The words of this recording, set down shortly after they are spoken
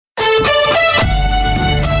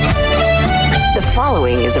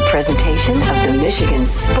following is a presentation of the Michigan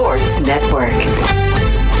Sports Network.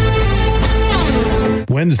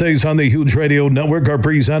 Wednesdays on the Huge Radio Network are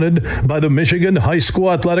presented by the Michigan High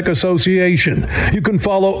School Athletic Association. You can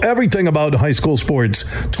follow everything about high school sports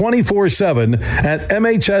 24/7 at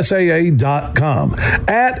MHSAA.com,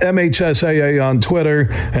 at MHSAA on Twitter,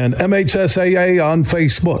 and MHSAA on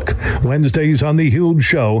Facebook. Wednesdays on the Huge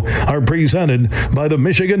Show are presented by the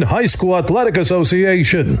Michigan High School Athletic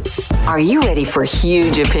Association. Are you ready for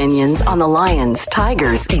huge opinions on the Lions,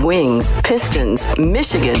 Tigers, Wings, Pistons,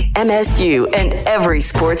 Michigan, MSU, and every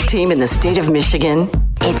sports team in the state of Michigan?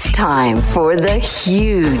 It's time for The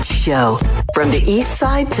Huge Show. From the east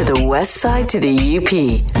side to the west side to the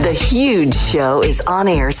UP, The Huge Show is on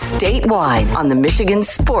air statewide on the Michigan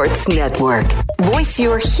Sports Network. Voice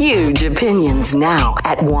your huge opinions now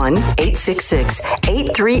at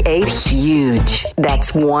 1-866-838-HUGE.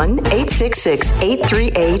 That's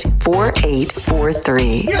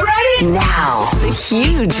 1-866-838-4843. You ready? Now, the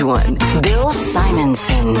huge one, Bill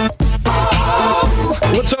Simonson.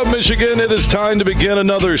 What's up, Michigan? It is time to begin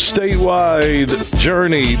another statewide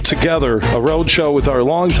journey together, a road show with our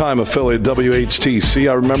longtime affiliate, WHTC.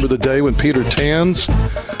 I remember the day when Peter Tanz,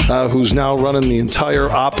 who's now running the entire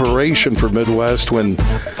operation for Midwest, when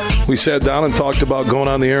we sat down and talked about going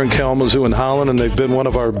on the air in Kalamazoo and Holland, and they've been one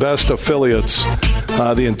of our best affiliates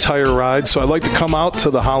the entire ride. So I like to come out to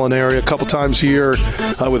the Holland area a couple times a year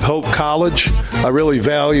with Hope College. I really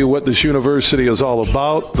value what this university is all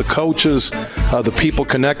about, the coaches, the people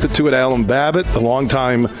connected to it. Alan Babbitt, the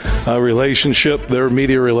longtime relationship, their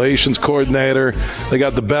media relations coordinator. They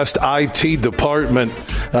got the best IT department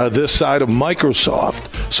this side of Microsoft.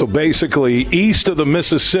 So basically, east of the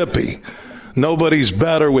Mississippi, nobody's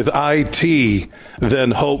better with IT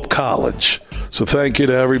than Hope College. So thank you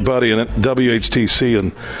to everybody at WHTC,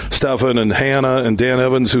 and Stefan and Hannah and Dan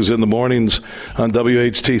Evans, who's in the mornings on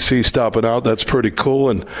WHTC, stopping out. That's pretty cool.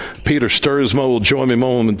 And Peter Sturzma will join me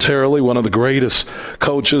momentarily, one of the greatest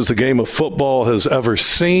coaches the game of football has ever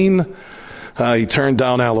seen. He turned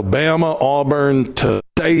down Alabama, Auburn to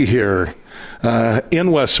stay here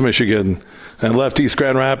in West Michigan and left East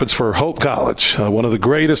Grand Rapids for Hope College. One of the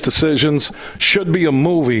greatest decisions. Should be a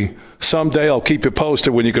movie someday. I'll keep you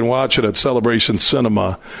posted when you can watch it at Celebration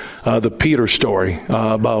Cinema. The Peter story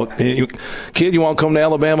about, kid, you want to come to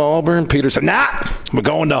Alabama, Auburn? Peter said, nah, we're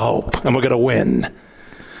going to Hope, and we're going to win.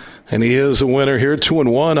 And he is a winner here,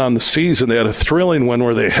 2-1 on the season. They had a thrilling win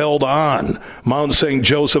where they held on. Mount St.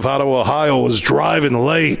 Joseph out of Ohio was driving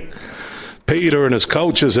late. Peter and his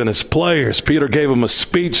coaches and his players. Peter gave him a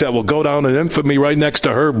speech that will go down in infamy right next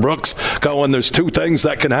to Herb Brooks, going, there's two things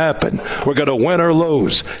that can happen. We're going to win or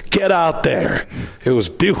lose. Get out there. It was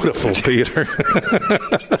beautiful, Peter.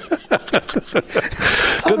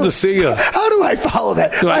 Good to see you. How do I follow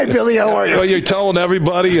that? Hi, Billy. How are you? Well, you're telling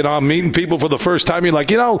everybody, and I'm meeting people for the first time. You're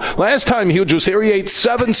like, last time Huge was here, he ate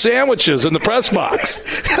 7 sandwiches in the press box.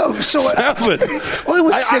 Oh, so 7. Well, it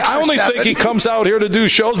was 6 I or only 7. think he comes out here to do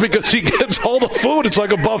shows because he gets all the food. It's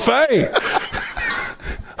like a buffet.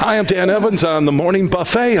 Hi, I'm Dan Evans on the Morning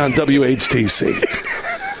Buffet on WHTC.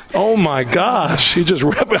 Oh my gosh!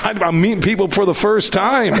 I'm meeting people for the first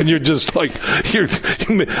time, and you're just like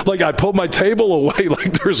like I pulled my table away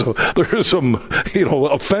like there's some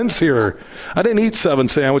offense here. I didn't eat 7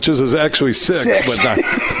 sandwiches; it was actually 6.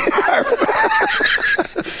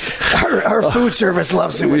 But our food service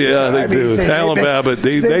loves it. They do. Alan Babbitt,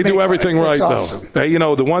 they do everything right, awesome. though. Hey,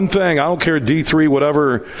 the one thing, I don't care D3,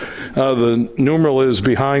 whatever the numeral is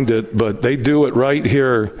behind it, but they do it right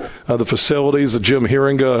here. The facilities, the Jim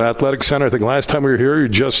Heringa Athletic Center. I think last time we were here,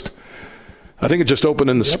 I think it just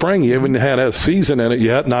opened in the spring. You haven't had a season in it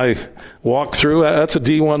yet, and I walked through. That's a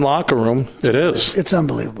D1 locker room. It is. It's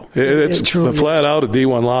unbelievable. It's truly flat out a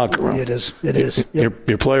D1 locker room. It is. Yep.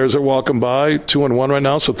 Your players are walking by 2-1 right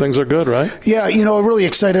now, so things are good, right? Yeah, really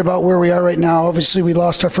excited about where we are right now. Obviously, we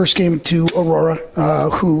lost our first game to Aurora,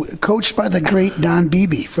 who coached by the great Don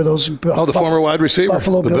Beebe. For those the former wide receiver,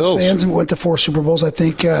 Buffalo Bills fans, and went to 4 Super Bowls, I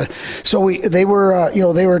think. So they were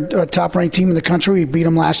a top-ranked team in the country. We beat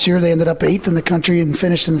them last year. They ended up 8th in the country and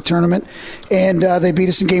finished in the tournament, and they beat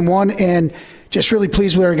us in game 1, and just really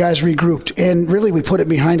pleased with our guys regrouped, and really we put it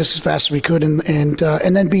behind us as fast as we could, and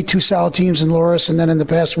then beat 2 solid teams in Loras, and then in the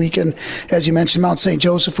past weekend, as you mentioned, Mount St.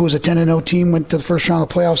 Joseph, who was a 10-0 team, went to the first round of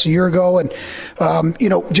the playoffs a year ago, and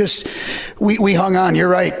we hung on. You're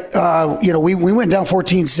right. We went down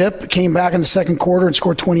 14-zip, came back in the second quarter and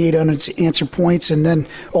scored 28 unanswered points, and then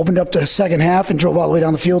opened up the second half and drove all the way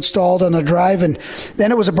down the field, stalled on a drive, and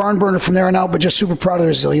then it was a barn burner from there on out. But just super proud of the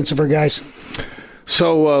resilience of our guys.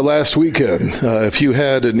 So last weekend, if you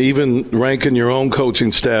had an even rank in your own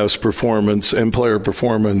coaching staff's performance and player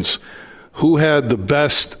performance, who had the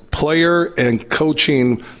best player and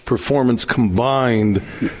coaching performance combined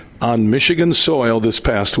on Michigan soil this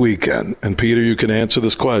past weekend? And Peter, you can answer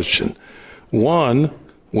this question. 1,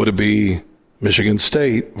 would it be Michigan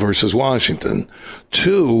State versus Washington?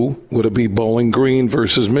 2, would it be Bowling Green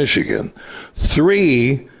versus Michigan?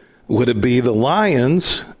 3, would it be the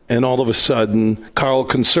Lions and all of a sudden Carl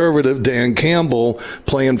Conservative Dan Campbell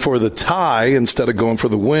playing for the tie instead of going for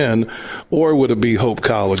the win? Or would it be Hope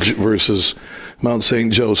College versus Mount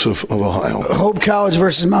St. Joseph of Ohio? Hope College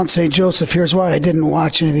versus Mount St. Joseph. Here's why: I didn't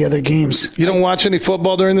watch any of the other games. You don't watch any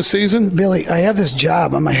football during the season? Billy, I have this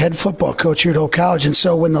job. I'm a head football coach here at Hope College, and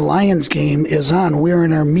so when the Lions game is on, we're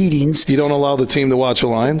in our meetings. You don't allow the team to watch the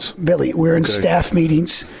Lions? Billy, we're in staff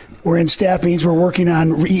meetings. We're in staff meetings. We're working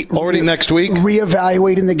on already next week,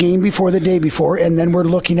 reevaluating the game before the day before, and then we're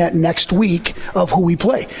looking at next week of who we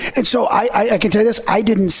play. And so I can tell you this: I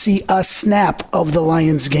didn't see a snap of the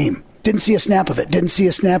Lions game. Didn't see a snap of it. Didn't see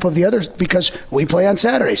a snap of the others because we play on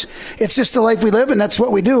Saturdays. It's just the life we live, and that's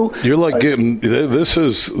what we do. You're like getting this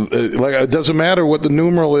is like it doesn't matter what the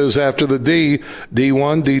numeral is after the D,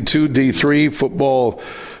 D1, D2, D3 football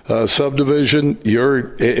subdivision.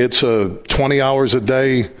 It's 20 hours a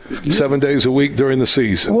day, 7 days a week during the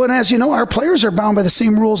season. Well, and as you know, our players are bound by the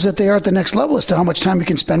same rules that they are at the next level as to how much time we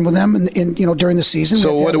can spend with them during the season.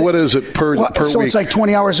 So what is it per week? So it's like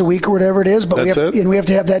 20 hours a week or whatever it is, but we have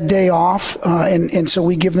to have that day off, and so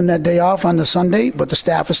we give them that day off on the Sunday, but the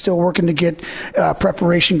staff is still working to get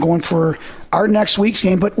preparation going for our next week's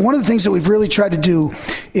game. But one of the things that we've really tried to do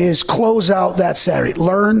is close out that Saturday.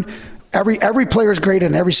 Learn. Every player is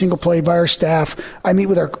graded in every single play by our staff. I meet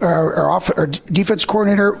with our defense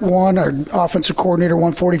coordinator, our offensive coordinator,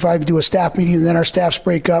 1:45, do a staff meeting, and then our staffs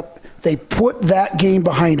break up. They put that game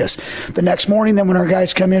behind us. The next morning, then when our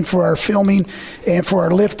guys come in for our filming and for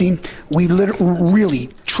our lifting, we really,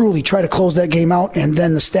 truly try to close that game out, and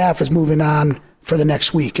then the staff is moving on for the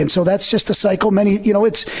next week. And so that's just a cycle.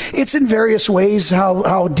 It's in various ways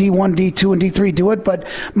how D1, D2, and D3 do it, but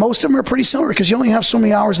most of them are pretty similar because you only have so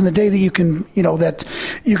many hours in the day that you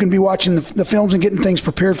can be watching the films and getting things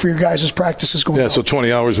prepared for your guys' practices going on. Yeah, so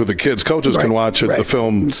 20 hours with the kids. Coaches can watch the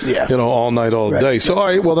film, all night, all day. So, all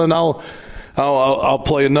right, well, then I'll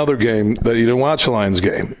play another game that you didn't watch, the Lions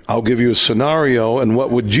game. I'll give you a scenario, and what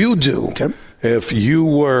would you do if you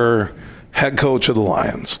were head coach of the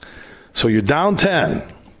Lions? So you're down 10.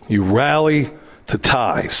 You rally to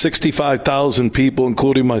tie. 65,000 people,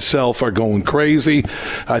 including myself, are going crazy.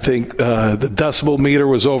 I think the decibel meter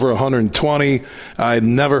was over 120. I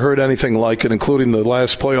never heard anything like it, including the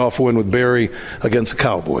last playoff win with Barry against the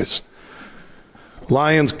Cowboys.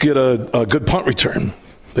 Lions get a good punt return.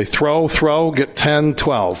 They throw, get 10,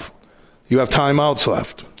 12. You have timeouts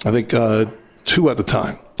left. I think 2 at the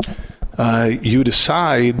time. You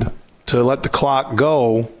decide to let the clock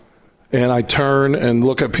go. And I turn and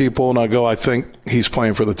look at people and I go, I think he's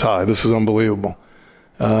playing for the tie. This is unbelievable.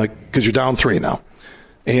 Because you're down 3 now.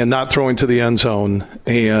 And not throwing to the end zone.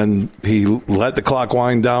 And he let the clock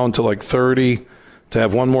wind down to like 30 to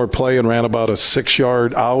have one more play and ran about a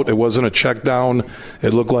 6-yard out. It wasn't a check down.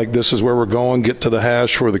 It looked like this is where we're going. Get to the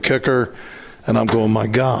hash for the kicker. And I'm going, my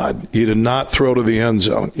God, you did not throw to the end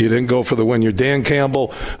zone. You didn't go for the win. You're Dan Campbell,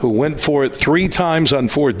 who went for it 3 times on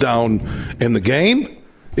 4th down in the game.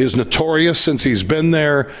 Is notorious since he's been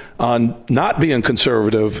there on not being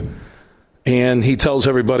conservative. And he tells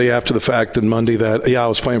everybody after the fact on Monday that, I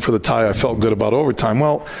was playing for the tie. I felt good about overtime.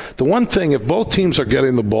 Well, the one thing, if both teams are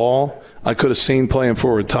getting the ball, I could have seen playing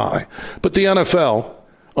for a tie. But the NFL,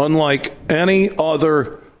 unlike any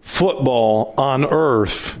other football on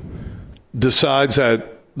earth, decides that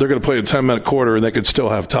they're going to play a 10-minute quarter and they could still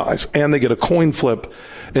have ties. And they get a coin flip.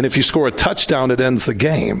 And if you score a touchdown, it ends the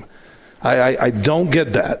game. I don't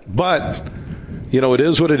get that. But, it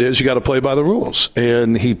is what it is. You got to play by the rules.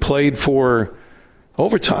 And he played for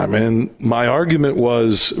overtime. And my argument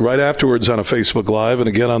was right afterwards on a Facebook Live and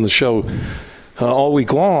again on the show all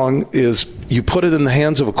week long is you put it in the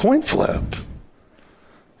hands of a coin flip.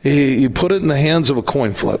 You put it in the hands of a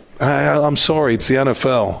coin flip. I'm sorry. It's the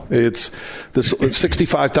NFL. It's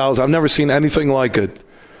 65,000. I've never seen anything like it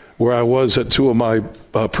where I was at 2 of my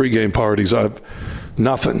pregame parties.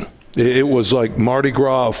 Nothing. It was like Mardi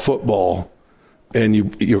Gras of football, and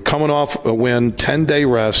you're coming off a win, 10-day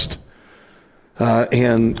rest.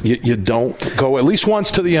 and you don't go at least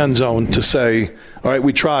once to the end zone to say, all right,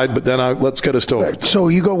 we tried, but then let's get us to overtime. So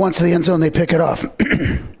you go once to the end zone, they pick it off.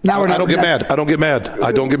 Now I don't get mad. I don't get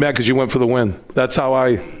mad because you went for the win. That's how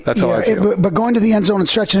I feel. But going to the end zone and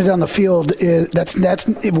stretching it down the field that's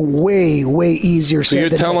way easier. So you're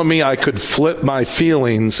telling me I could flip my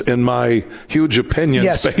feelings and my huge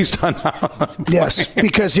opinions based on how yes,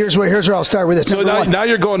 because here's where I'll start with this. So now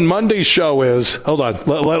you're going. Monday's show is hold on.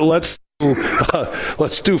 Let's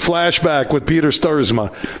do flashback with Peter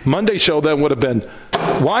Sturzma. Monday's show then would have been,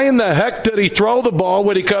 why in the heck did he throw the ball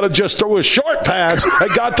when he could have just threw a short pass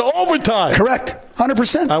and got to overtime? Correct,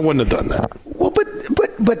 100%. I wouldn't have done that. Well,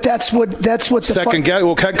 but that's what the second guess.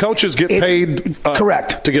 Well, coaches get paid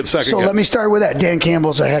correct to get second. So guess. Let me start with that. Dan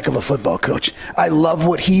Campbell's a heck of a football coach. I love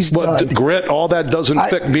what he's done. Grit, all that doesn't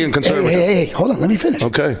fit being conservative. Hey, hold on. Let me finish.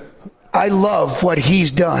 Okay. I love what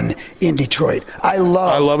he's done in Detroit. I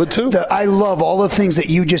love it too. I love all the things that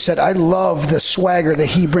you just said. I love the swagger that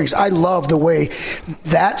he brings. I love the way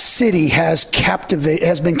that city has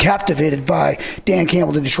been captivated by Dan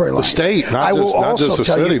Campbell, the Detroit Lions. The state, I will also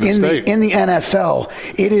tell you, in the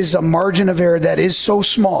NFL, it is a margin of error that is so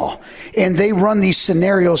small, and they run these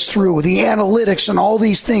scenarios through the analytics and all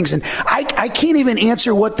these things. And I can't even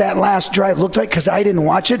answer what that last drive looked like because I didn't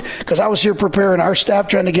watch it because I was here preparing our staff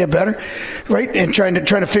trying to get better. Right, and trying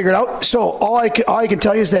to figure it out. So all I can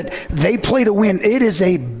tell you is that they play to win. It is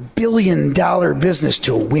a $1 billion business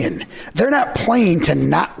to win. They're not playing to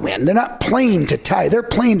not win. They're not playing to tie. They're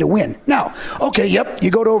playing to win. Now, okay, yep, you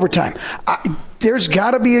go to overtime. There's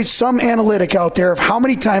got to be some analytic out there of how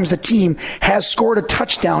many times the team has scored a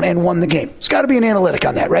touchdown and won the game. There's got to be an analytic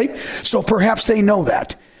on that, right? So perhaps they know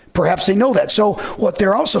that. So what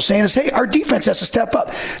they're also saying is, hey, our defense has to step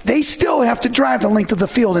up. They still have to drive the length of the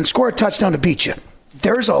field and score a touchdown to beat you.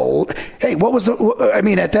 What was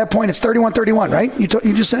at that point, it's 31-31, right? You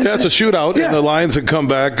just said? Yeah, it's a shootout, and the Lions had come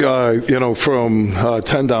back, from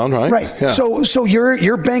 10 down, right? Right. Yeah. So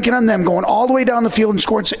you're banking on them going all the way down the field and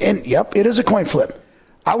scoring. And, yep, it is a coin flip.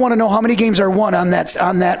 I want to know how many games are won on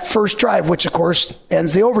that first drive, which, of course,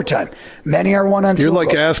 ends the overtime. Many are won on field goals.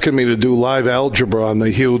 You're like asking me to do live algebra on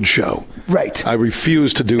the Huge Show. Right. I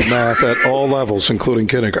refuse to do math at all levels, including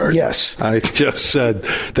kindergarten. Yes. I just said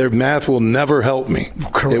their math will never help me.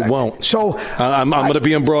 Correct. It won't. So I'm going to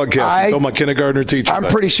be in broadcast. I told my kindergartner teacher. I'm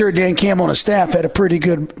pretty sure Dan Campbell and his staff had a pretty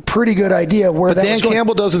good idea where that was going. Dan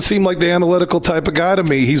Campbell doesn't seem like the analytical type of guy to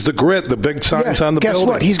me. He's the grit, the big signs on the building. Guess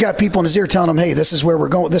what? He's got people in his ear telling him, hey, this is where we're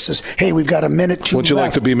going. We've got a minute to. Would you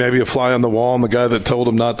like to be maybe a fly on the wall and the guy that told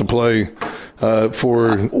him not to play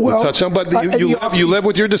for the touchdown? But you live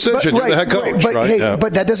with your decision. You're the head coach, right?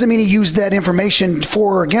 But that doesn't mean he used that information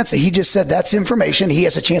for or against it. He just said that's information. He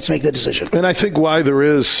has a chance to make the decision. And I think why there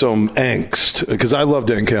is some angst, because I love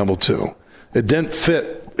Dan Campbell too. It didn't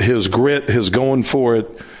fit his grit, his going for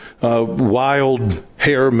it, wild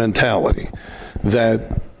hair mentality.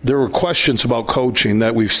 That there were questions about coaching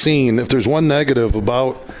that we've seen. If there's one negative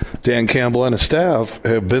about Dan Campbell and his staff,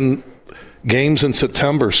 have been games in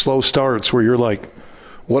September, slow starts where you're like,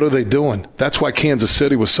 what are they doing? That's why Kansas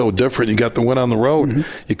City was so different. You got the win on the road. Mm-hmm.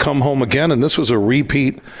 You come home again, and this was a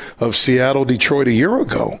repeat of Seattle, Detroit a year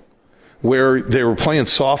ago, where they were playing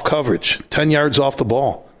soft coverage, 10 yards off the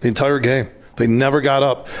ball the entire game. They never got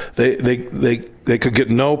up. They could get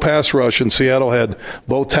no pass rush, and Seattle had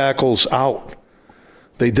both tackles out.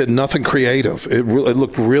 They did nothing creative. It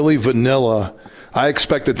looked really vanilla. I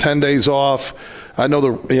expected 10 days off. I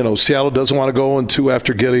know Seattle doesn't want to go into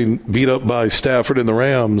after getting beat up by Stafford and the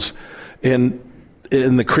Rams. And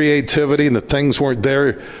in the creativity and the things weren't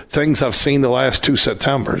there, things I've seen the last two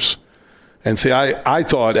Septembers. And see, I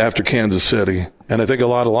thought after Kansas City, and I think a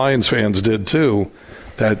lot of Lions fans did too,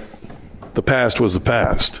 that the past was the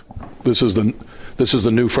past. This is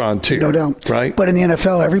the new frontier. No doubt. Right? But in the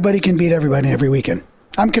NFL, everybody can beat everybody every weekend.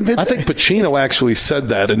 I'm convinced. I think Pacino actually said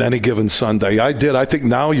that in Any Given Sunday. I did. I think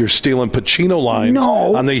now you're stealing Pacino lines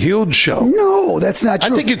on the Huge Show. No, that's not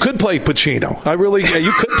true. I think you could play Pacino.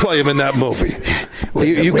 You could play him in that movie.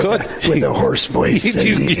 You could. With a hoarse voice.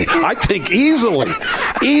 I think easily.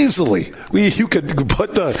 You could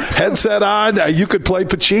put the headset on. You could play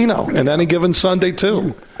Pacino in Any Given Sunday,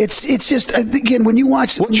 too. It's just, again, when you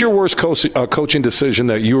watch. What's your worst coaching decision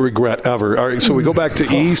that you regret ever? All right, so we go back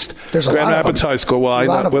to East, Grand Rapids High School.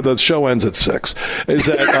 Well, the show ends at 6. Is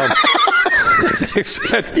that.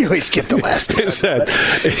 You always get the last one.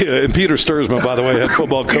 And Peter Sturzma, by the way, head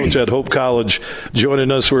football coach at Hope College, joining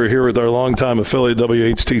us. We're here with our longtime affiliate,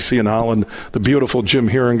 WHTC in Holland, the beautiful Jim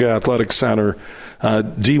Hieringa Athletic Center.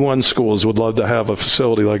 D1 schools would love to have a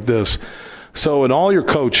facility like this. So in all your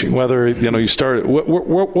coaching, whether you started,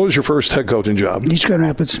 what was your first head coaching job? East Grand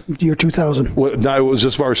Rapids, year 2000. No, it was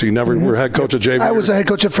just varsity. You never were head coach at JV? I was a head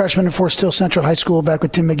coach at freshman at Fort Steele Central High School back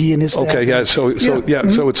with Tim McGee and his staff. Okay, yeah. So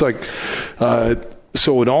it's like,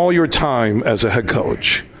 so in all your time as a head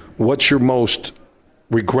coach, what's your most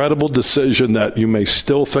regrettable decision that you may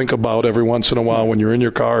still think about every once in a while when you're in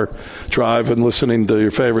your car driving, listening to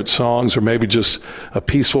your favorite songs, or maybe just a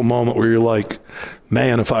peaceful moment where you're like,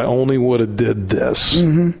 man, if I only would have did this,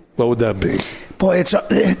 what would that be? Boy,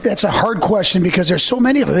 that's a hard question because there's so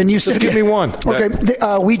many of them. And you said, just give me one.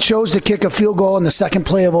 Okay, we chose to kick a field goal in the second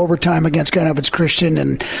play of overtime against Grand Rapids Christian,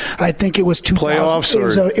 and I think it was 2000.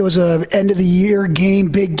 Playoffs. It was a end of the year game,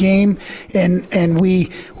 big game, and we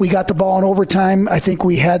got the ball in overtime. I think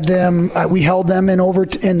we had them. We held them in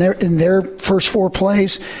their first 4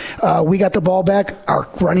 plays. We got the ball back. Our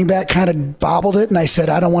running back kind of bobbled it, and I said,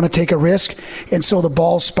 I don't want to take a risk, and so the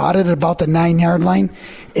ball spotted at about the 9-yard line,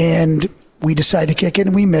 and we decided to kick it,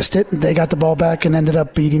 and we missed it. They got the ball back and ended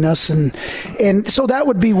up beating us, and so that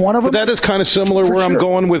would be one of them. But that is kind of similar where I'm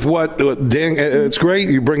going with what Dan. It's great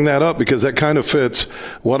you bring that up because that kind of fits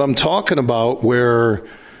what I'm talking about. Where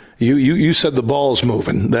you said the ball's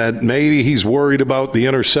moving, that maybe he's worried about the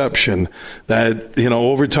interception, that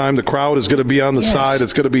over time the crowd is going to be on the side.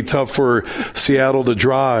 It's going to be tough for Seattle to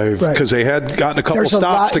drive because they had gotten a couple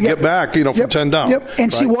stops to get back, from 10 down.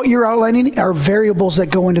 And see what you're outlining are variables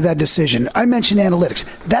that go into that decision. I mentioned analytics.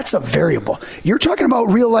 That's a variable. You're talking about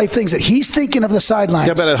real life things that he's thinking of the sidelines.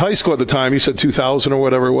 Yeah, but at high school at the time, you said 2000 or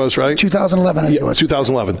whatever it was, right? 2011, I think it was.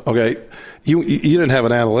 2011. Okay. You didn't have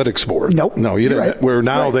an analytics board. Nope. No, you didn't. Right. Where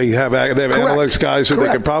now they have analytics guys who they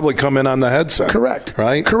can probably come in on the headset. Correct.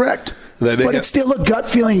 Right? Correct. But it's still a gut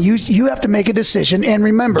feeling. You have to make a decision. And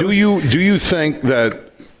remember. Do you think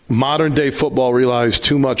that modern day football relies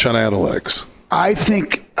too much on analytics? I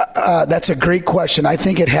think that's a great question. I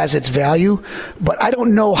think it has its value, but I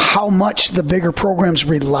don't know how much the bigger programs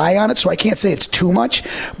rely on it, so I can't say it's too much.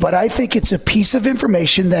 But I think it's a piece of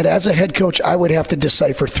information that as a head coach I would have to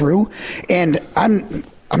decipher through. And I'm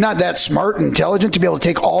not that smart and intelligent to be able to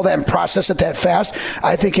take all that and process it that fast.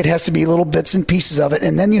 I think it has to be little bits and pieces of it.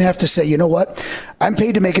 And then you have to say, you know what? I'm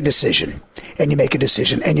paid to make a decision. And you make a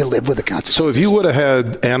decision and you live with the consequences. So if you would have had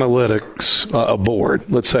analytics, a board,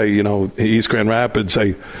 let's say, East Grand Rapids,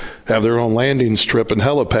 they have their own landing strip and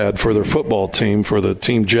helipad for their football team, for the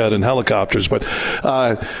team jet and helicopters. But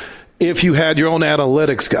if you had your own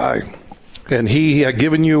analytics guy, and he had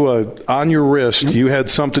given you on your wrist, you had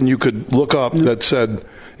something you could look up that said,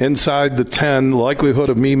 inside the 10, likelihood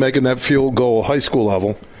of me making that field goal high school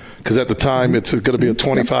level, because at the time it's going to be a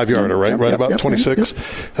 25-yarder, right? Right about 26.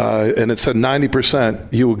 And it said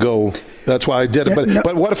 90%, you would go, that's why I did it.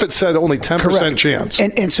 But what if it said only 10% chance?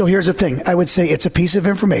 And so here's the thing. I would say it's a piece of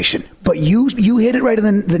information, but you hit it right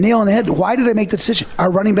in the nail on the head. Why did I make the decision?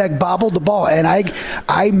 Our running back bobbled the ball, and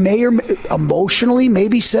I may or emotionally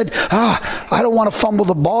maybe said, I don't want to fumble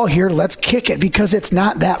the ball here. Let's kick it because it's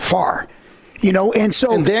not that far.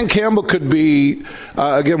 And Dan Campbell could be,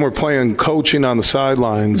 again, we're playing coaching on the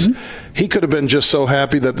sidelines. He could have been just so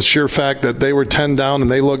happy that the sheer fact that they were 10 down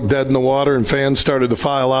and they looked dead in the water and fans started to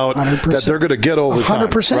file out 100%. That they're going to get overtime.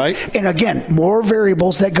 100%. Right? And again, more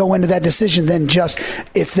variables that go into that decision than just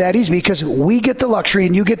it's that easy, because we get the luxury,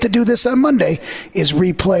 and you get to do this on Monday, is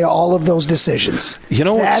replay all of those decisions.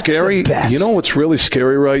 What's scary? You know what's really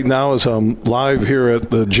scary right now is I'm live here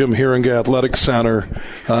at the Jim Heering Athletic Center,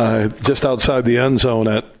 just outside the end zone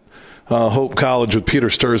at Hope College with Peter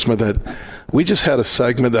Sturzma, that we just had a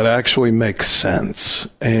segment that actually makes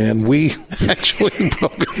sense, and we actually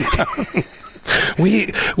broke it down.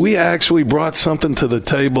 We actually brought something to the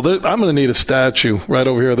table. I'm going to need a statue right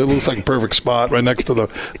over here. That looks like a perfect spot right next to the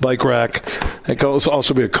bike rack. It could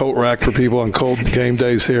also be a coat rack for people on cold game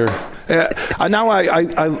days here. I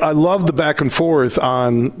love the back and forth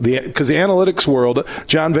on because the analytics world.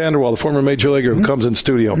 John Vanderwall, the former major leaguer who comes in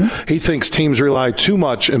studio, he thinks teams rely too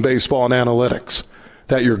much in baseball on analytics,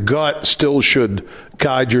 that your gut still should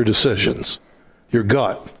guide your decisions. Your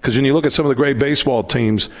gut. Because when you look at some of the great baseball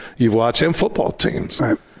teams you've watched, and football teams,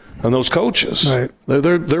 right, and those coaches, right,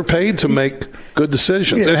 they're paid to make good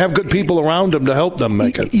decisions and have good people around them to help them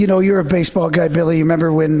make it. You're a baseball guy, Billy. You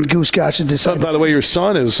remember when Goose Gosh decided? By the way, your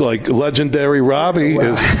son is like legendary. Robbie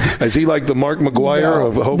is he like the Mark McGuire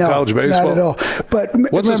of Hope College baseball? Not at all. But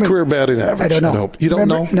what's his career batting average? I don't know. You don't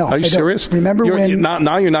know? No. Are you serious? Remember when?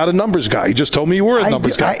 Now you're not a numbers guy. You just told me you were a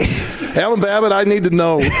numbers guy. Alan Babbitt, I need to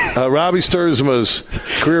know Robbie Sturzma's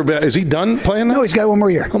career. Is he done playing now? No, he's got one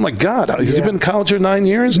more year. Oh my God! Has he been in college for 9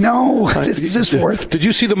 years? No, this is his fourth. Did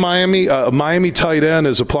you see the Miami tight end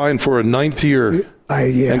is applying for a 9th year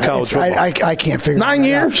in college football? I can't figure 9 that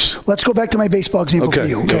years? out. Let's go back to my baseball example for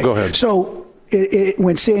you. Okay, go ahead. So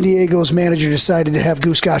when San Diego's manager decided to have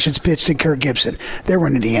Goose Gossage pitch to Kirk Gibson, they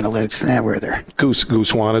weren't in the analytics, and that were there.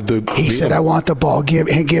 Goose wanted to. He said, "I want the ball."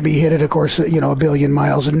 And Gibby hit it, of course, a billion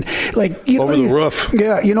miles, and over the roof.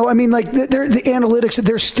 Yeah, the analytics.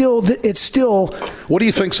 It's still. What do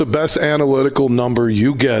you think's the best analytical number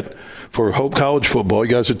you get for Hope College football?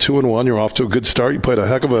 You guys are 2-1. You're off to a good start. You played a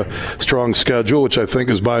heck of a strong schedule, which I think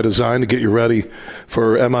is by design to get you ready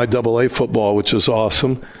for MIAA football, which is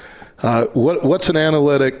awesome. What's an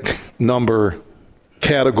analytic number,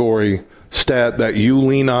 category, stat that you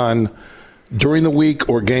lean on during the week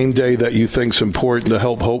or game day that you think is important to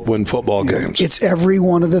help Hope win football games? It's every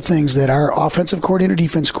one of the things that our offensive coordinator,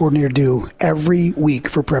 defense coordinator do every week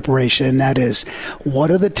for preparation, and that is, what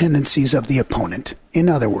are the tendencies of the opponent? In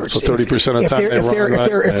other words, so 30% of the time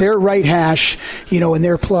if they're right hash, and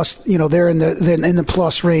they're plus, they're in the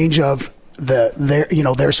plus range of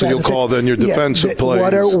their so you'll call then your defensive plays.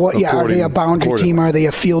 Are they a boundary team? Are they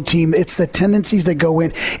a field team? It's the tendencies that go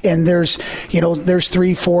in, and there's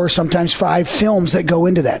 3, 4, sometimes 5 films that go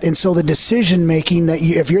into that, and so the decision making that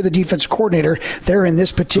if you're the defense coordinator, they're in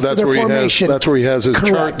this particular formation. That's where he has his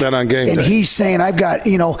chart then on game day. And he's saying, I've got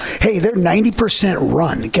hey, they're 90%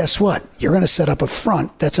 run. Guess what? You're going to set up a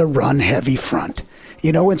front that's a run heavy front.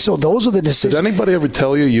 And so those are the decisions. Did anybody ever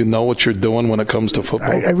tell you know what you're doing when it comes to football?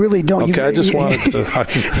 I really don't. Okay, I just wanted to.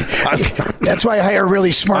 That's why I hire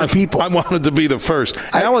really smart people. I wanted to be the first.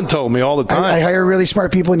 Alan told me all the time. I hire really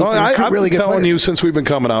smart people, and I've really been good telling players. you since we've been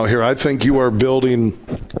coming out here, I think you are building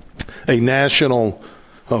a national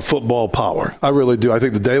football power. I really do. I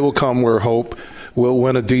think the day will come where Hope will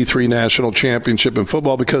win a D3 national championship in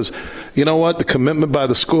football because, you know what, the commitment by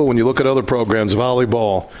the school, when you look at other programs,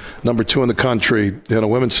 volleyball, number 2 in the country,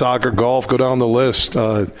 women's soccer, golf, go down the list,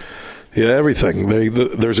 everything.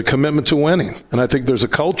 There's a commitment to winning, and I think there's a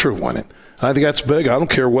culture of winning. I think that's big. I don't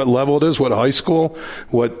care what level it is, what high school,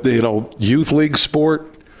 what youth league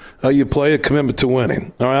sport you play, a commitment to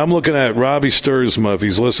winning. All right, I'm looking at Robbie Sturzma, if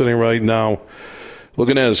he's listening right now,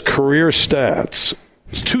 looking at his career stats.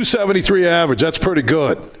 It's 273 average. That's pretty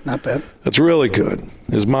good. Not bad. That's really good.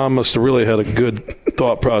 His mom must have really had a good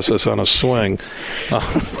thought process on a swing.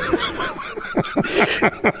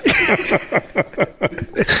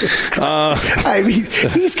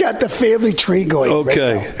 He's got the family tree going.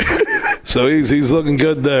 Okay. Right now. So he's looking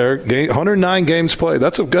good there. 109 games played.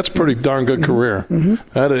 That's a pretty darn good career.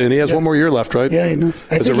 Mm-hmm. And he has one more year left, right? Yeah, he knows.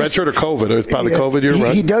 Is it redshirt or COVID? It's probably COVID year,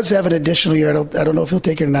 right? He does have an additional year. I don't know if he'll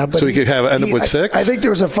take it or not. But so he could end up with 6? I think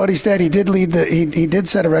there was a funny stat. He did he did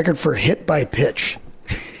set a record for hit by pitch.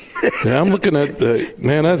 Yeah, I'm looking at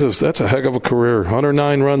man. That's a heck of a career.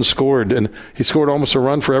 109 runs scored, and he scored almost a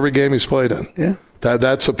run for every game he's played in. Yeah,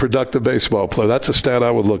 that's a productive baseball player. That's a stat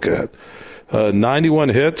I would look at. 91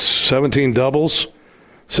 hits, 17 doubles,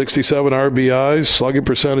 67 RBIs, slugging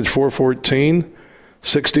percentage 414,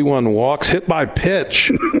 61 walks, hit by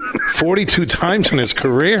pitch 42 times in his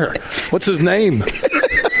career. What's his name?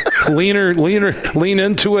 Lean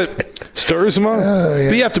into it. Sturzma? Yeah.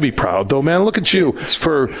 But you have to be proud, though, man. Look at you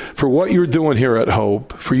for what you're doing here at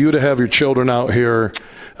Hope, for you to have your children out here,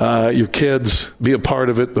 your kids, be a part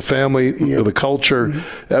of it, the family, the culture,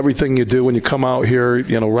 everything you do when you come out here.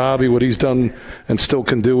 Robbie, what he's done and still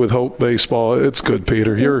can do with Hope baseball, it's good,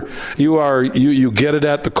 Peter. You get it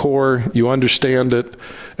at the core, you understand it,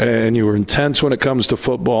 and you are intense when it comes to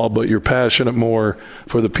football, but you're passionate more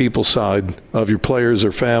for the people side of your players,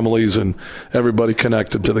 their families, and everybody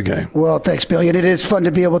connected to the game. Well, thanks, Billy. And it is fun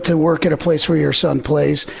to be able to work at a place where your son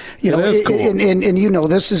plays. It is cool.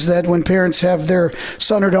 And this is that when parents have their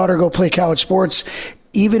son or daughter go play college sports,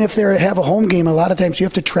 even if they have a home game, a lot of times you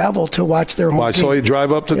have to travel to watch their home game. I saw you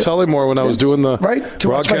drive up to Tullymore when I was doing the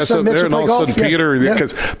broadcast up there, and all of a sudden Peter,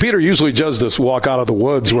 because Peter usually does this walk out of the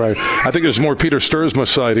woods where I think there's more Peter Sturzma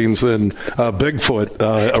sightings than Bigfoot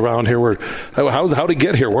around here. How'd he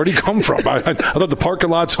get here? Where'd he come from? I thought the parking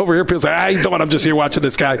lot's over here. People say, I'm just here watching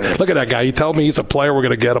this guy. Look at that guy. You tell me he's a player, we're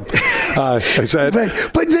going to get him. I said,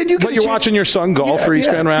 but you're watching your son golf for East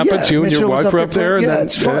Grand Rapids. You and your wife are up there.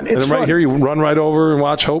 It's fun. And then right here, you run right over and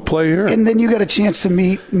watch Hope play here. And then you got a chance to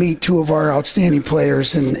meet 2 of our outstanding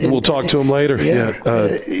players. And we'll talk to them later.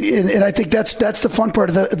 And I think that's the fun part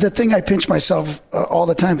of the thing. I pinch myself all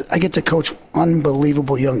the time. I get to coach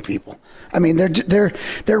unbelievable young people. I mean, they're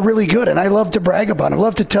really good, and I love to brag about them. I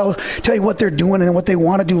love to tell you what they're doing and what they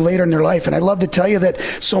want to do later in their life. And I love to tell you that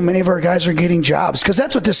so many of our guys are getting jobs, because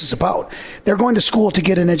that's what this is about. They're going to school to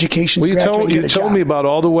get an education. education. Well, you told me about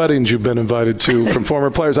all the weddings you've been invited to from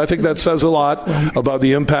former players. I think that says a lot about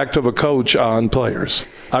the impact of a coach on players.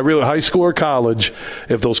 High school or college,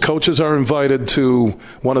 if those coaches are invited to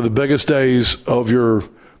one of the biggest days of your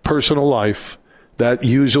personal life, that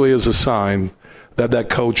usually is a sign that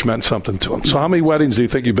coach meant something to him. So how many weddings do you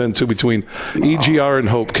think you've been to between EGR and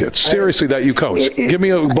Hope Kids? Seriously, that you coach. Give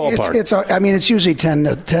me a ballpark. It's usually 10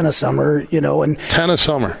 a summer, and 10 a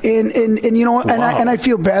summer. And wow. and I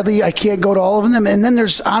feel badly. I can't go to all of them. And then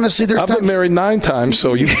there's I've been married 9 times,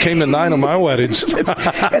 so you came to 9 of my weddings.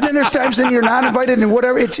 And then there's times then you're not invited and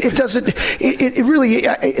whatever. It's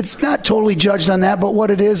not totally judged on that, but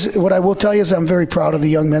what I will tell you is I'm very proud of the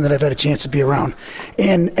young men that I've had a chance to be around.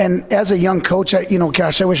 And as a young coach,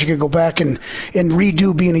 I wish I could go back and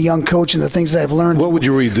redo being a young coach and the things that I've learned. What would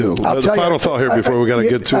you redo? The final thought here before we got to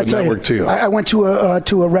get to a network to you. I went to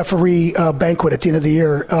a referee banquet at the end of the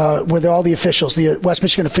year with all the officials, the West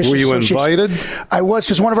Michigan Officials Association. Were you invited? I was,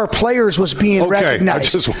 because one of our players was being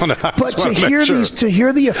recognized. To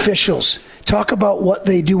hear the officials talk about what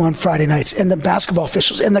they do on Friday nights, and the basketball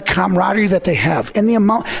officials, and the camaraderie that they have, and the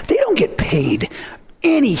amount they don't get paid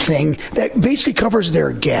anything that basically covers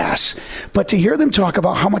their gas. But to hear them talk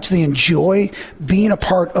about how much they enjoy being a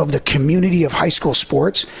part of the community of high school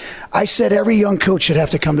sports, I said every young coach should have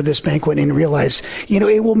to come to this banquet and realize,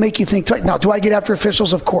 it will make you think. Now, do I get after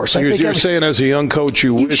officials? Of course. You're saying as a young coach,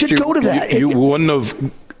 you should go to that. You wouldn't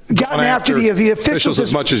have gotten after the officials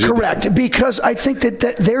as much as you correct did. Because I think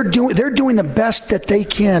that they're doing the best that they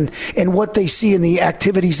can in what they see in the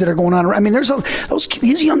activities that are going on. I mean,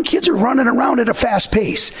 these young kids are running around at a fast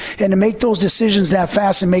pace, and to make those decisions that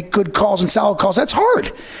fast and make good calls and solid calls, that's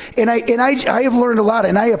hard. And I have learned a lot,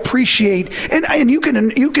 and I appreciate. And you can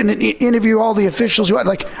interview all the officials who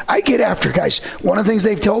I get after guys. One of the things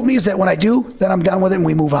they've told me is that when I do, then I'm done with it and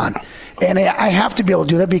we move on. And I have to be able to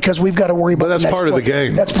do that because we've got to worry about. But that's part of the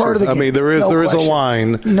game. That's part of the game. I mean, there is a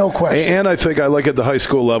line. No question. And I think I like at the high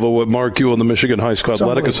school level what Mark Ewell and the Michigan High School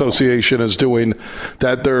Athletic Association is doing,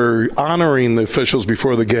 that they're honoring the officials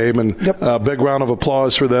before the game, and a big round of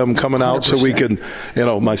applause for them coming out 100%. So we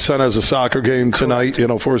can, my son has a soccer game tonight,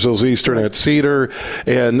 Forest Hills Eastern at Cedar,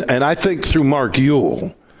 and I think through Mark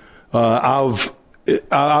Ewell, I've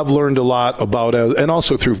learned a lot about, and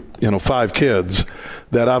also through 5 kids,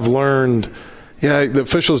 that I've learned. The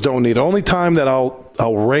officials don't need it. Only time that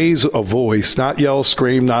I'll raise a voice, not yell,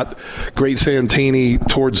 scream, not Great Santini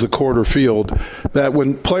towards the quarter field. That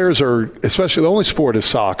when players are, especially the only sport is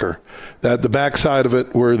soccer, that the backside of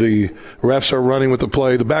it where the refs are running with the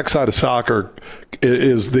play, the backside of soccer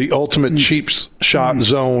is the ultimate cheap shot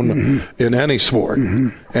zone in any sport.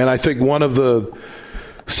 And I think one of the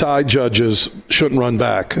side judges shouldn't run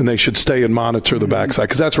back, and they should stay and monitor the backside,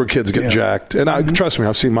 because that's where kids get jacked. And trust me,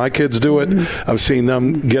 I've seen my kids do it. I've seen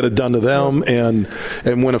them get it done to them, and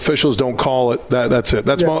when officials don't call it, that's it.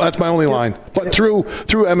 That's my only line. But through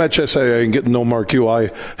MHSAA and getting to know Mark Ewell,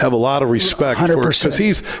 I have a lot of respect 100%. For, because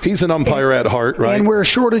he's an umpire at heart, right? And we're a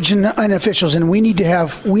shortage in officials, and we need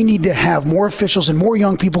to have more officials and more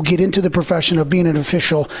young people get into the profession of being an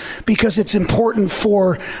official, because it's important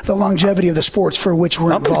for the longevity of the sports for which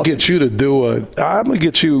we're I'm going to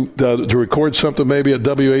get you to record something maybe at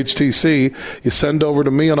WHTC. You send over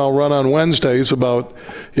to me, and I'll run on Wednesdays about,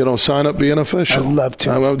 sign up, be an official. I'd love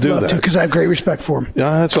to. I'll do that. Because I have great respect for him.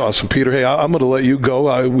 Yeah, that's awesome, Peter. Hey, I'm going to let you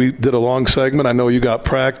go. We did a long segment. I know you got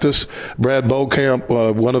practice. Brad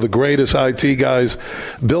Beaucamp, one of the greatest IT guys,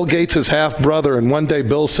 Bill Gates' half-brother, and one day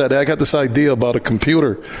Bill said, I got this idea about a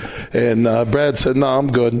computer. And Brad said, no,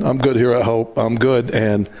 I'm good. I'm good here at Hope. I'm good.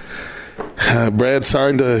 And Brad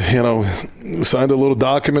signed a little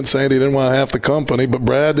document saying he didn't want to have the company, but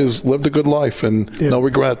Brad has lived a good life and no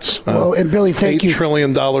regrets. Well, and Billy, thank you. $8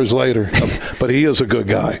 trillion later, but he is a good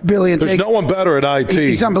guy. Billy, and there's no one better at IT.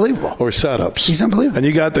 He's unbelievable. Or setups. He's unbelievable. And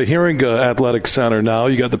you got the Hearing Athletic Center now.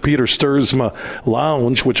 You got the Peter Sturzma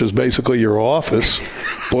Lounge, which is basically your office,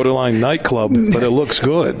 borderline nightclub, but it looks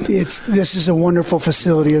good. This is a wonderful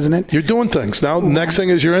facility, isn't it? You're doing things now. Next thing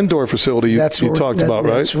is your indoor facility. You talked about,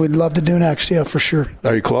 right? We'd love to do next, yeah, for sure.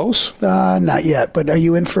 Are you close? Not yet, but are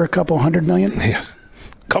you in for a couple $100 million? Yeah.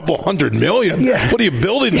 $200 million? Yeah. What are you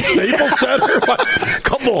building, the Staples Center?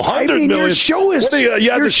 $200 million. Your show is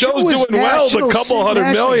the show's doing well. The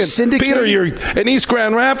 $200 million. Syndicated. Peter, in East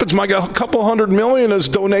Grand Rapids, my God, $200 million is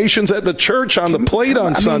donations at the church on the plate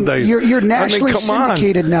on Sundays. You're nationally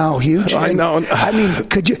syndicated now, huge. I know.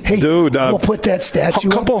 Could you? Hey, dude, we'll put that statue.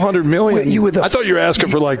 $200 million. I thought you were asking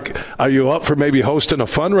for are you up for maybe hosting a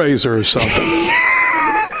fundraiser or something?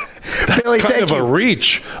 That's Billy, kind of a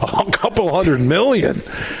reach. $200 million.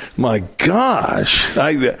 My gosh.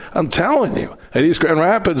 I'm telling you. at East Grand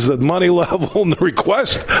Rapids, the money level and the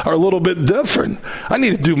requests are a little bit different. I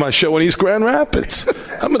need to do my show in East Grand Rapids.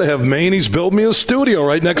 I'm going to have Manny's build me a studio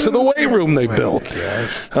right next to the weight room they built.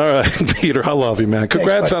 All right, Peter, I love you, man.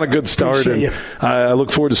 Congrats on a good start. And I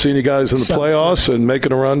look forward to seeing you guys in the playoffs and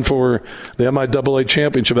making a run for the MIAA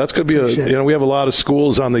championship. That's going to be we have a lot of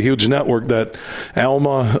schools on the huge network that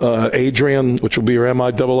Alma, Adrian, which will be your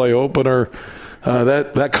MIAA opener.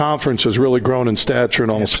 That conference has really grown in stature in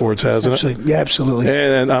all sports, hasn't it? Yeah, absolutely.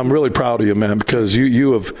 And I'm really proud of you, man, because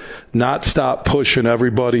you have not stopped pushing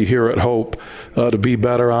everybody here at Hope to be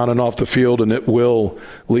better on and off the field, and it will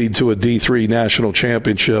lead to a D3 national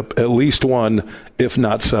championship, at least one, if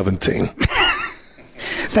not 17.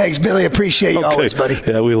 Thanks, Billy. Appreciate you always, buddy.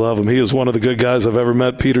 Yeah, we love him. He is one of the good guys I've ever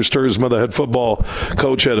met. Peter Stuursma, the head football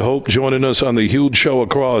coach at Hope, joining us on the huge show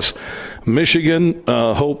across Michigan.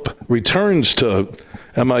 Hope returns to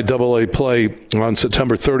MIAA play on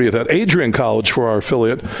September 30th at Adrian College for our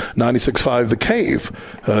affiliate, 96.5 The Cave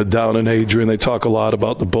down in Adrian. They talk a lot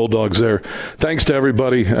about the Bulldogs there. Thanks to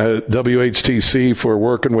everybody at WHTC for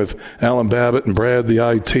working with Alan Babbitt and Brad, the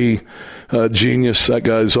IT genius. That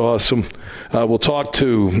guy's awesome. We'll talk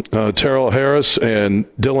to Terrell Harris and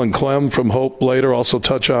Dylan Clem from Hope later. Also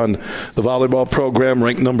touch on the volleyball program,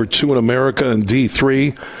 ranked number 2 in America in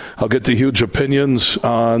D3. I'll get the huge opinions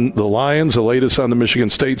on the Lions, the latest on the Michigan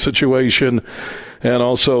State situation, and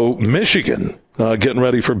also Michigan getting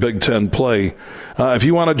ready for Big Ten play. If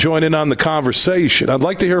you want to join in on the conversation, I'd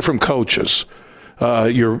like to hear from coaches.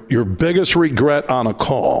 Your biggest regret on a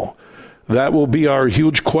call. That will be our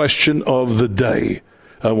huge question of the day.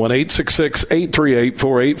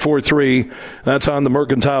 1-866-838-4843. That's on the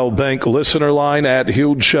Mercantile Bank listener line at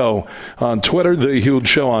Huge Show on Twitter, The Huge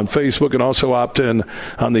Show on Facebook, and also opt in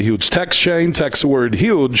on the Huge text chain. Text the word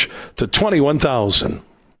HUGE to 21,000.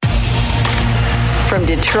 From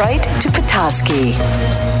Detroit to Petoskey,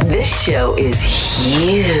 this show is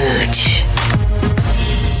huge.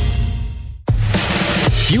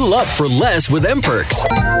 Fuel up for less with M-Perks.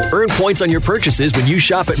 Earn points on your purchases when you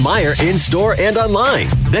shop at Meijer in-store and online.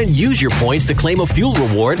 Then use your points to claim a fuel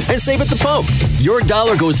reward and save at the pump. Your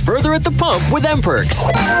dollar goes further at the pump with M-Perks.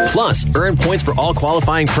 Plus, earn points for all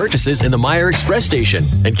qualifying purchases in the Meijer Express station.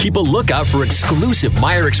 And keep a lookout for exclusive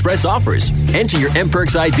Meijer Express offers. Enter your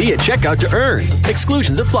M-Perks ID at checkout to earn.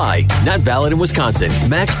 Exclusions apply. Not valid in Wisconsin.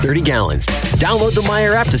 Max 30 gallons. Download the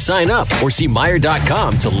Meijer app to sign up or see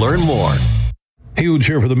Meijer.com to learn more. Huge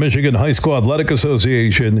here for the Michigan High School Athletic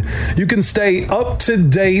Association. You can stay up to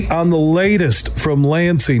date on the latest from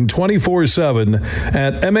Lansing 24/7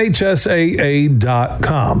 at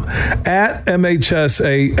MHSAA.com, at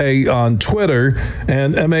MHSAA on Twitter,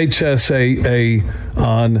 and MHSAA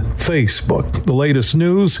on Facebook. The latest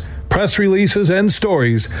news, press releases, and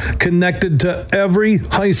stories connected to every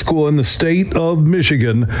high school in the state of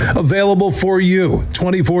Michigan, available for you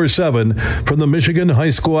 24/7 from the Michigan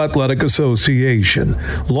High School Athletic Association.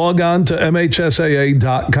 Log on to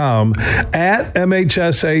MHSAA.com, at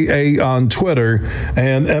MHSAA on Twitter,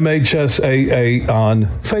 and MHSAA on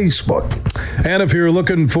Facebook. And if you're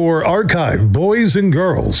looking for archive boys and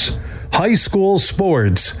girls high school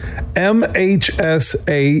sports,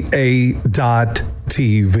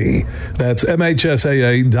 MHSAA.TV. That's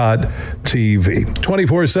MHSAA.TV.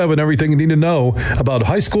 24/7, everything you need to know about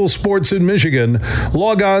high school sports in Michigan.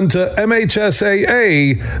 Log on to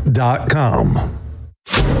MHSAA.com.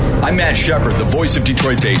 I'm Matt Shepard, the voice of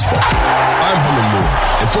Detroit baseball. I'm Herman Moore,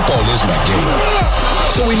 and football is my game.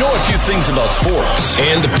 So we know a few things about sports.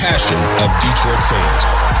 And the passion of Detroit fans.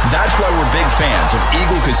 That's why we're big fans of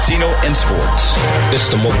Eagle Casino and Sports. It's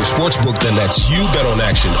the mobile sports book that lets you bet on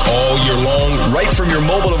action all year long. Right from your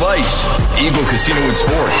mobile device. Eagle Casino and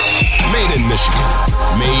Sports. Made in Michigan.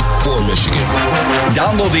 Made for Michigan.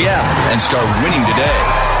 Download the app and start winning today.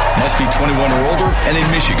 Must be 21 or older and in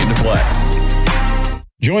Michigan to play.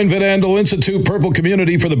 Join Van Andel Institute Purple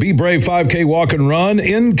Community for the Be Brave 5K Walk and Run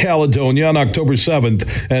in Caledonia on October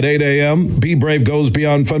 7th at 8 a.m. Be Brave goes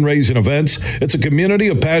beyond fundraising events. It's a community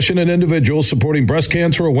of passionate individuals supporting breast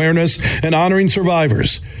cancer awareness and honoring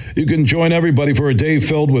survivors. You can join everybody for a day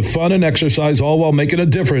filled with fun and exercise, all while making a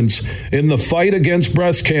difference in the fight against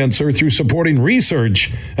breast cancer through supporting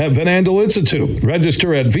research at Van Andel Institute.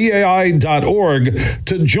 Register at vai.org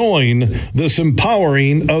to join this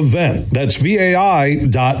empowering event. That's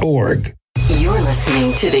vai.org. You're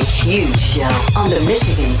listening to The Huge Show on the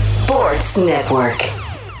Michigan Sports Network.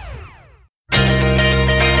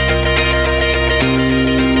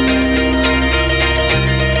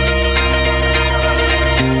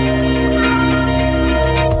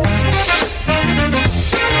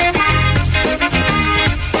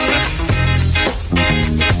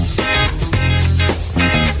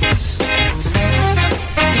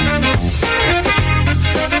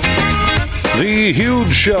 The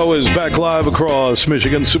Huge Show is back live across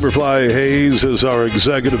Michigan. Superfly Hayes is our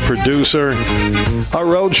executive producer. Our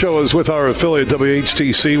road show is with our affiliate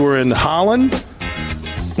WHTC. We're in Holland.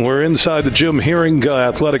 We're inside the Jim Heringa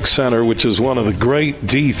Athletic Center, which is one of the great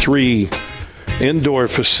D3 indoor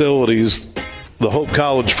facilities. The Hope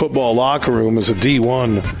College football locker room is a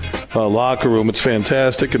D1 locker room. It's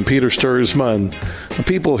fantastic. And Peter Stuursma and the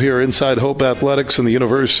people here inside Hope Athletics and the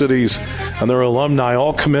universities and their alumni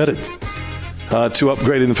all committed to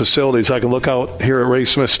upgrading the facilities. I can look out here at Ray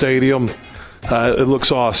Smith Stadium. It looks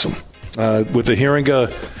awesome. With the Heringa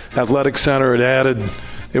Athletic Center,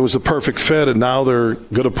 it was a perfect fit, and now they're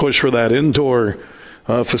going to push for that indoor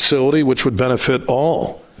facility, which would benefit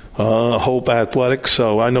all Hope Athletics.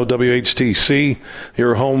 So I know WHTC,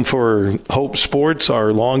 you're home for Hope Sports,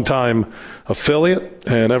 our longtime affiliate,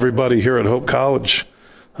 and everybody here at Hope College.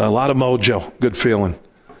 A lot of mojo, good feeling.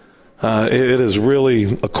 It is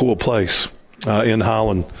really a cool place in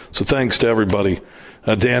Holland. So thanks to everybody.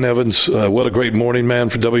 Dan Evans, what a great morning man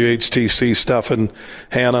for WHTC. Stefan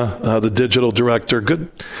Hanna, the digital director.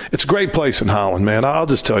 Good. It's a great place in Holland, man. I'll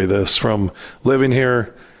just tell you this, from living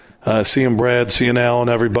here, seeing Brad, seeing Alan,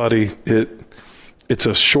 everybody, it's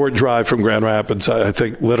a short drive from Grand Rapids. I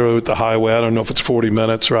think literally with the highway, I don't know if it's 40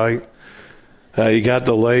 minutes, right? You got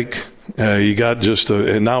the lake, you got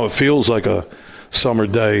and now it feels like a summer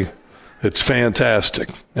day. It's fantastic.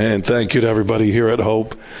 And thank you to everybody here at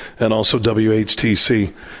Hope and also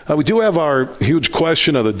WHTC. We do have our huge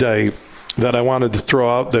question of the day that I wanted to throw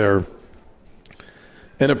out there.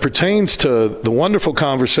 And it pertains to the wonderful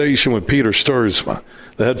conversation with Peter Stuursma,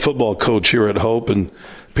 the head football coach here at Hope. And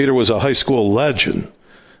Peter was a high school legend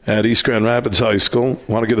at East Grand Rapids High School.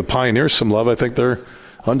 Want to give the Pioneers some love. I think they're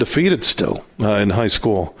undefeated still in high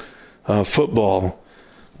school football.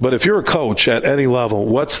 But if you're a coach at any level,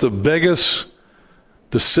 what's the biggest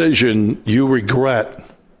decision you regret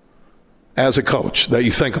as a coach that you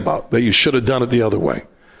think about, that you should have done it the other way?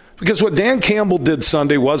 Because what Dan Campbell did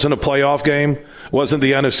Sunday wasn't a playoff game, wasn't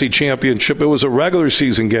the NFC Championship. It was a regular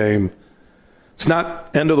season game. It's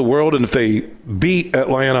not end of the world. And if they beat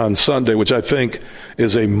Atlanta on Sunday, which I think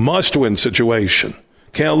is a must-win situation,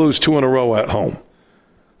 can't lose 2 in a row at home.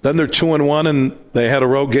 Then they're 2-1, and they had a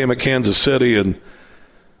road game at Kansas City, and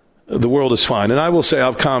the world is fine. And I will say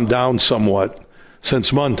I've calmed down somewhat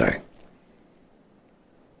since Monday.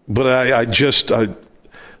 But I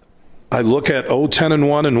look at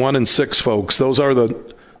 0-10-1 and 1-6, folks. Those are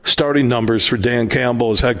the starting numbers for Dan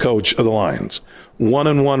Campbell as head coach of the Lions.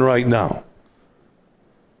 1-1 right now.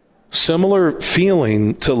 Similar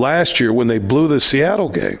feeling to last year when they blew the Seattle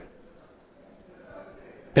game.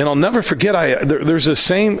 And I'll never forget, there's the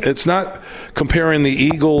same, it's not comparing the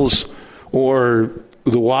Eagles or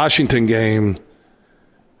the Washington game,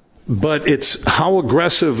 but it's how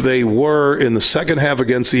aggressive they were in the second half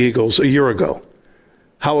against the Eagles a year ago.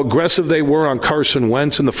 How aggressive they were on Carson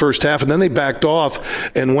Wentz in the first half, and then they backed off,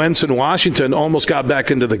 and Wentz and Washington almost got back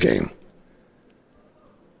into the game.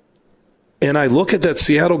 And I look at that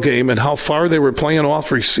Seattle game and how far they were playing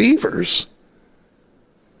off receivers,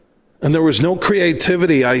 and there was no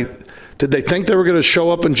creativity. Did they think they were going to show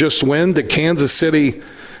up and just win? Did Kansas City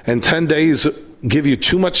in 10 days give you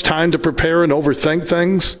too much time to prepare and overthink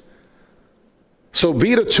things? So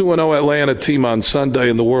beat a 2-0 Atlanta team on Sunday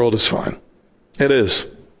and the world is fine. It is.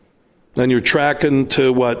 Then you're tracking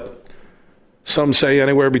to what some say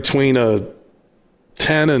anywhere between a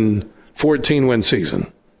 10 and 14 win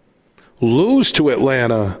season. Lose to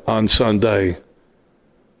Atlanta on Sunday,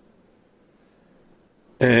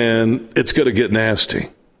 and it's going to get nasty.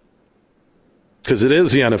 Because it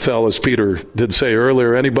is the NFL, as Peter did say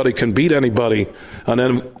earlier. Anybody can beat anybody on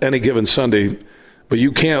any given Sunday, but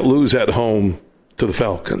you can't lose at home to the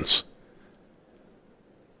Falcons.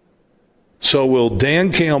 So will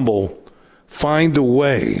Dan Campbell find a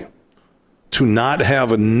way to not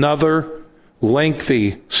have another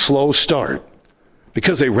lengthy, slow start?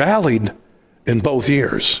 Because they rallied in both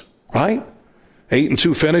years, right?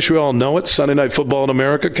 8-2 finish, we all know it. Sunday Night Football in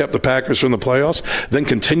America kept the Packers from the playoffs, then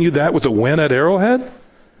continued that with a win at Arrowhead.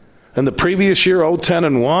 And the previous year,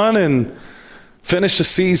 0-10-1, and finished the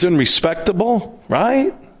season respectable,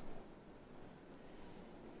 right?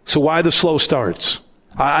 So why the slow starts?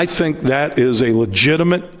 I think that is a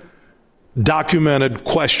legitimate, documented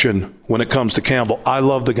question when it comes to Campbell. I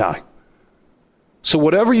love the guy. So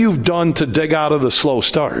whatever you've done to dig out of the slow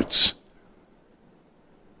starts,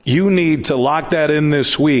 you need to lock that in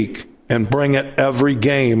this week and bring it every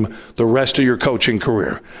game the rest of your coaching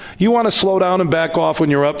career. You want to slow down and back off when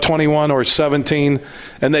you're up 21 or 17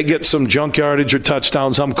 and they get some junk yardage or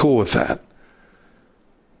touchdowns, I'm cool with that.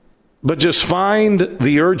 But just find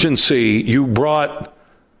the urgency you brought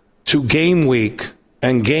to game week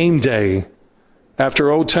and game day after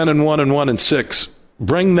 0-10-1 and 1-6.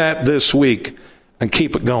 Bring that this week and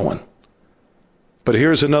keep it going. But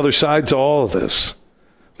here's another side to all of this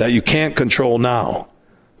that you can't control now.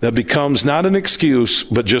 That becomes not an excuse,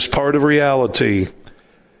 but just part of reality.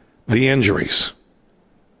 The injuries.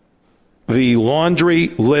 The laundry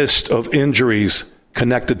list of injuries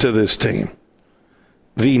connected to this team.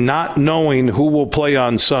 The not knowing who will play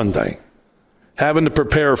on Sunday. Having to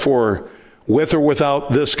prepare for with or without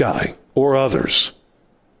this guy or others.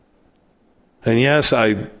 And yes,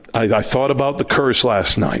 I thought about the curse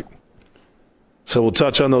last night. So we'll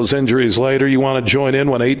touch on those injuries later. You want to join in?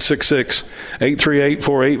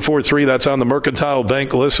 1-866-838-4843. That's on the Mercantile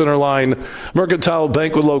Bank listener line. Mercantile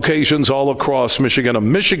Bank with locations all across Michigan. A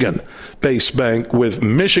Michigan-based bank with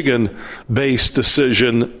Michigan-based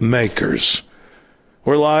decision makers.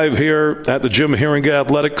 We're live here at the Jim Heering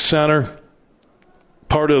Athletic Center.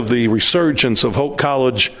 Part of the resurgence of Hope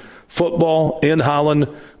College football in Holland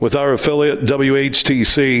with our affiliate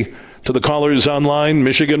WHTC. To the callers online,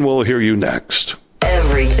 Michigan will hear you next.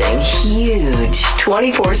 Everything huge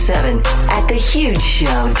 24/7 at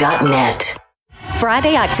thehugeshow.net.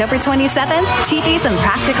 Friday, October 27th, TVs and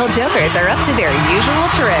Practical Jokers are up to their usual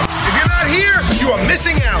tricks. If you're not here, you are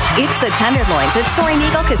missing out. It's the Tenderloins at Soaring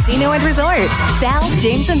Eagle Casino and Resort. Sal,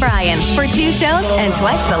 James, and Brian for 2 shows and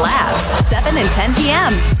twice the laughs. 7 and 10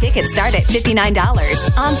 p.m. Tickets start at $59.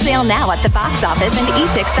 On sale now at the box office and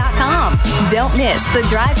etix.com. Don't miss the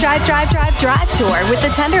Drive Tour with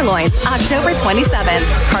the Tenderloins, October 27th.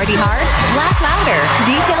 Party hard, laugh louder.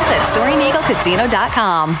 Details at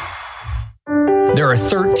SoaringEagleCasino.com. There are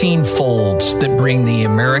 13 folds that bring the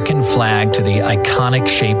American flag to the iconic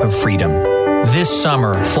shape of freedom. This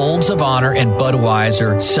summer, Folds of Honor and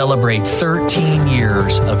Budweiser celebrate 13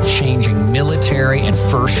 years of changing military and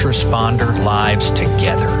first responder lives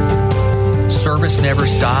together. Service never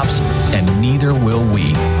stops, and neither will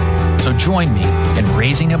we. So join me in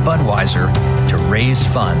raising a Budweiser to raise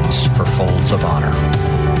funds for Folds of Honor.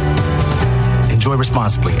 Enjoy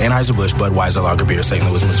responsibly. Anheuser-Busch Budweiser Lager Beer, St.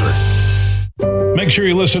 Louis, Missouri. Make sure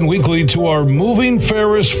you listen weekly to our Moving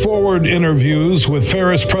Ferris Forward interviews with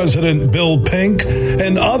Ferris President Bill Pink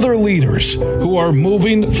and other leaders who are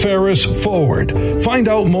moving Ferris forward. Find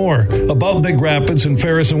out more about Big Rapids and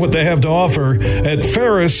Ferris and what they have to offer at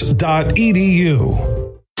ferris.edu.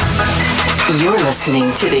 You're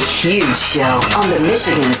listening to The Huge Show on the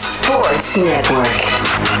Michigan Sports Network.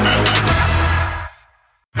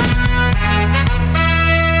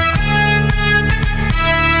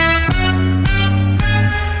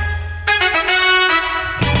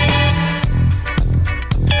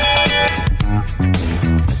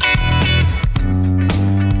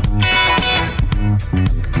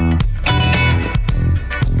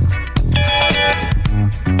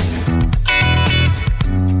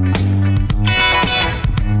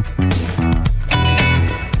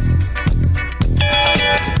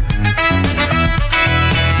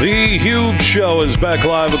 Show is back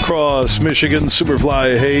live across Michigan.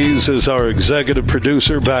 Superfly Hayes is our executive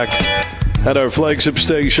producer back at our flagship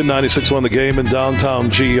station, 96.1 The Game in downtown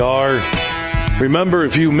GR. Remember,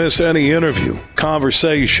 if you miss any interview,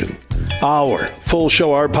 conversation, our full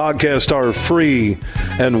show, our podcast are free,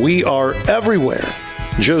 and we are everywhere.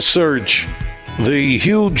 Just search The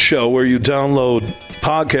Huge Show where you download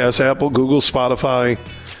podcasts, Apple, Google, Spotify,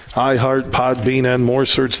 iHeart, Podbean, and more.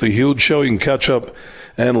 Search The Huge Show. You can catch up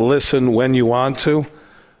and listen when you want to.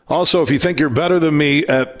 Also, if you think you're better than me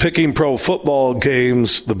at picking pro football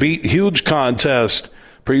games, the Beat Huge contest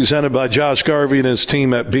presented by Josh Garvey and his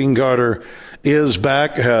team at Bean Garter is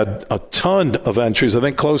back. Had a ton of entries, I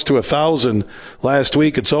think close to 1,000 last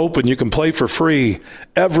week. It's open. You can play for free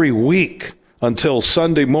every week until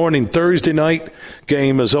Sunday morning. Thursday night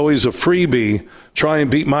game is always a freebie. Try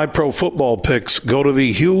and beat my pro football picks. Go to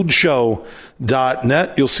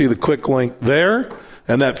thehugeshow.net. You'll see the quick link there.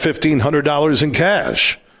 And that $1,500 in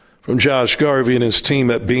cash from Josh Garvey and his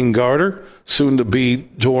team at Bean Garter, soon to be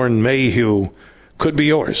Dorn Mayhew, could be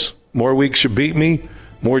yours. More weeks you beat me,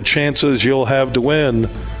 more chances you'll have to win.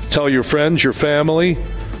 Tell your friends, your family,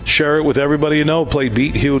 share it with everybody you know. Play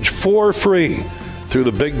Beat Huge for free through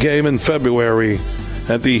the big game in February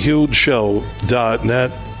at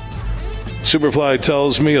thehugeshow.net. Superfly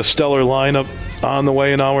tells me a stellar lineup on the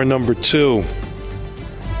way in hour number 2.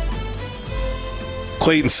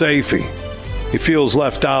 Clayton Sayfie. He feels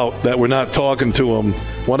left out that we're not talking to him,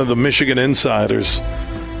 one of the Michigan insiders.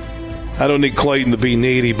 I don't need Clayton to be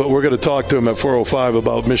needy, but we're going to talk to him at 4:05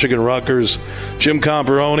 about Michigan Rutgers. Jim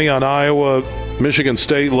Comparoni on Iowa, Michigan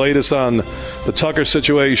State, latest on the Tucker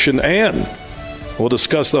situation, and we'll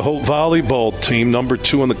discuss the Hope Volleyball team, number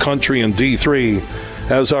 2 in the country in D3,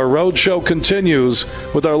 as our road show continues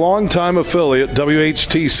with our longtime affiliate,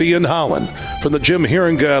 WHTC in Holland, from the Jim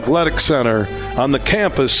Hieringa Athletic Center on the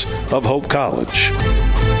campus of Hope College.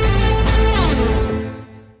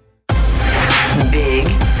 Big,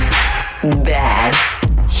 bad,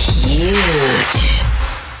 huge.